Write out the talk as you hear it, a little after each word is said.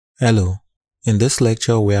Hello. In this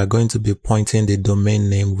lecture, we are going to be pointing the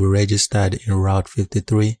domain name we registered in Route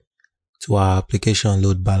 53 to our application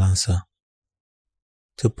load balancer.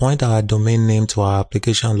 To point our domain name to our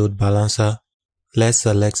application load balancer, let's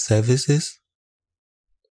select Services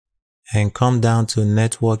and come down to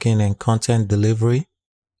Networking and Content Delivery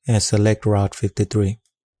and select Route 53.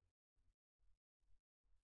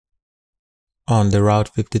 On the Route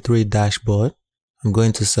 53 dashboard, I'm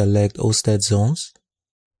going to select Hosted Zones,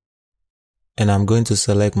 and I'm going to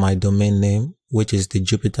select my domain name, which is the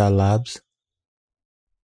Jupyter Labs.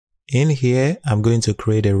 In here, I'm going to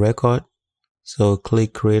create a record. So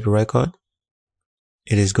click Create Record.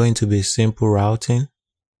 It is going to be Simple Routing.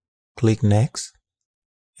 Click Next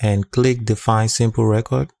and click Define Simple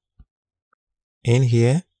Record. In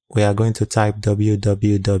here, we are going to type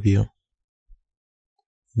www.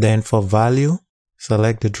 Then for value,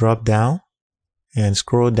 select the drop down and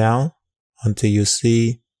scroll down until you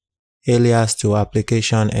see alias to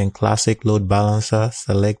application and classic load balancer.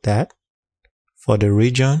 Select that. For the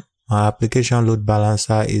region, my application load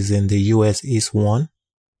balancer is in the US East 1.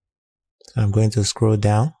 So I'm going to scroll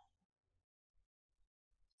down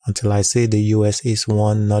until I see the US East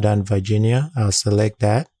 1 Northern Virginia. I'll select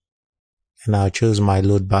that and I'll choose my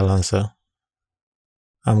load balancer.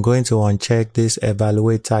 I'm going to uncheck this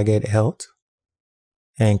Evaluate Target Health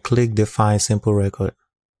and click Define Simple Record,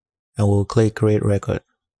 and we'll click Create Record.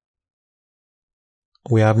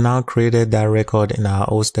 We have now created that record in our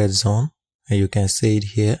hosted zone, and you can see it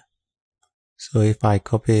here. So if I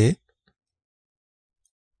copy it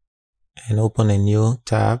and open a new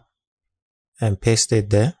tab and paste it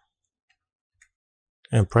there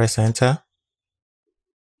and press enter,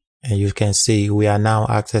 and you can see we are now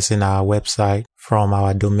accessing our website from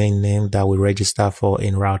our domain name that we registered for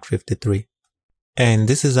in Route 53. And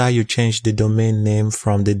this is how you change the domain name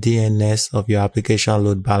from the DNS of your application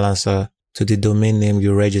load balancer to the domain name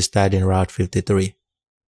you registered in Route 53.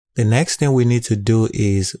 The next thing we need to do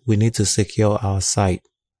is we need to secure our site.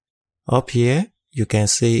 Up here, you can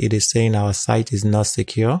see it is saying our site is not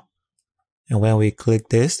secure. And when we click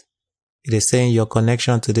this, it is saying your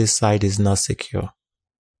connection to this site is not secure.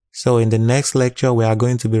 So in the next lecture, we are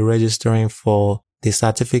going to be registering for the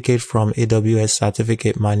certificate from AWS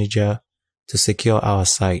Certificate Manager to secure our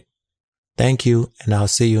site. Thank you, and I'll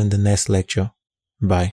see you in the next lecture. Bye.